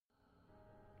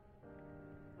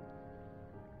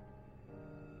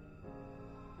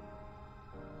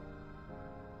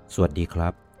สวัสดีครั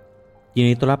บยิน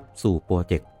ดีต้อนรับสู่โปร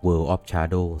เจกต์ World of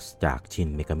Shadows จากชิน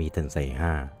เมกามิเทนไซ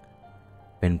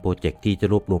5เป็นโปรเจกต์ที่จะ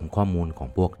รวบรวมข้อมูลของ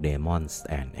พวก Demons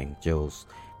and Angels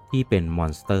ที่เป็นมอ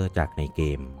นสเตอร์จากในเก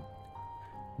ม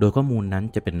โดยข้อมูลนั้น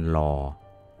จะเป็นลอ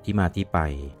ที่มาที่ไป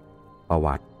ประ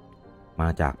วัติมา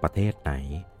จากประเทศไหน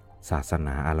ศาสน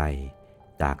าอะไร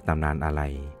จากตำนานอะไร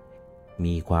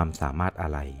มีความสามารถอะ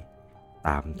ไรต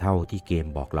ามเท่าที่เกม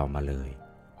บอกเรามาเลย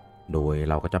โดย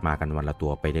เราก็จะมากันวันละตั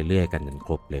วไปเรื่อยๆกันจนค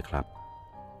รบเลยครับ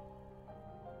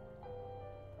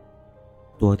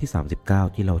ตัวที่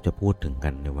39ที่เราจะพูดถึงกั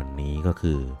นในวันนี้ก็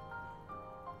คือ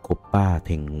คบป้าเ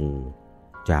ทงงู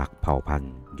จากเผ่าพัน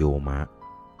ธุ์โยมะ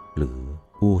หรือ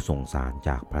ผู้ส่งสารจ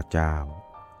ากพระเจ้า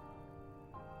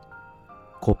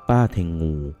คบป้าเทง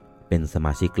งูเป็นสม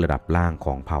าชิกระดับล่างข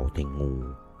องเผ่าเทงงู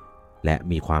และ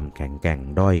มีความแข็งแกร่ง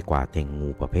ด้อยกว่าเทงงู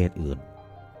ประเภทอื่น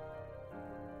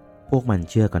พวกมัน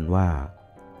เชื่อกันว่า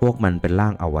พวกมันเป็นร่า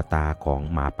งอวตารของ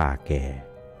หมาป่าแก่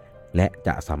และจ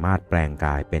ะสามารถแปลงก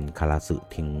ายเป็นคาราสึ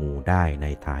เทงงูได้ใน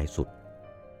ท้ายสุด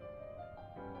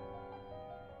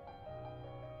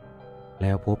แ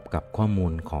ล้วพบกับข้อมู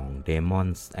ลของ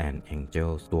Demons and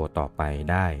Angels ตัวต่อไป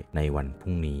ได้ในวันพ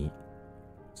รุ่งนี้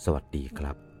สวัสดีค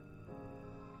รับ